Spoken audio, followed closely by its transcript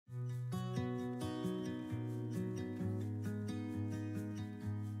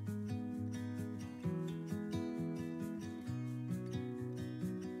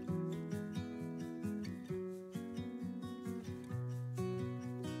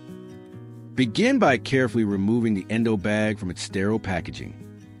Begin by carefully removing the endobag from its sterile packaging.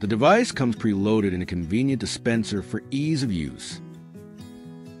 The device comes preloaded in a convenient dispenser for ease of use.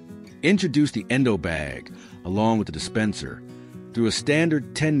 Introduce the endobag, along with the dispenser, through a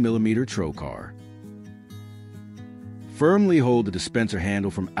standard 10mm trocar. Firmly hold the dispenser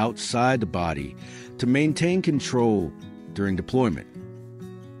handle from outside the body to maintain control during deployment.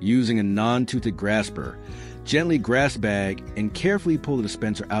 Using a non-toothed grasper, gently grasp the bag and carefully pull the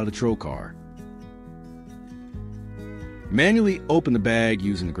dispenser out of the trocar. Manually open the bag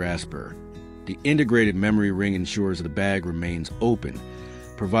using the grasper. The integrated memory ring ensures that the bag remains open,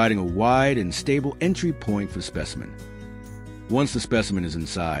 providing a wide and stable entry point for the specimen. Once the specimen is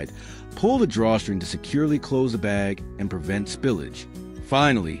inside, pull the drawstring to securely close the bag and prevent spillage.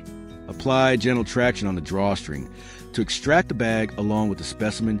 Finally, apply gentle traction on the drawstring to extract the bag along with the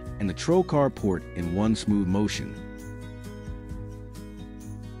specimen and the trocar port in one smooth motion.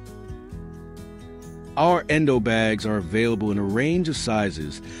 Our endobags are available in a range of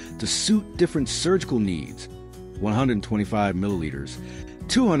sizes to suit different surgical needs: 125 milliliters,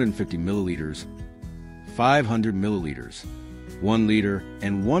 250 milliliters, 500 milliliters, 1 liter,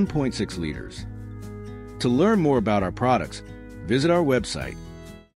 and 1.6 liters. To learn more about our products, visit our website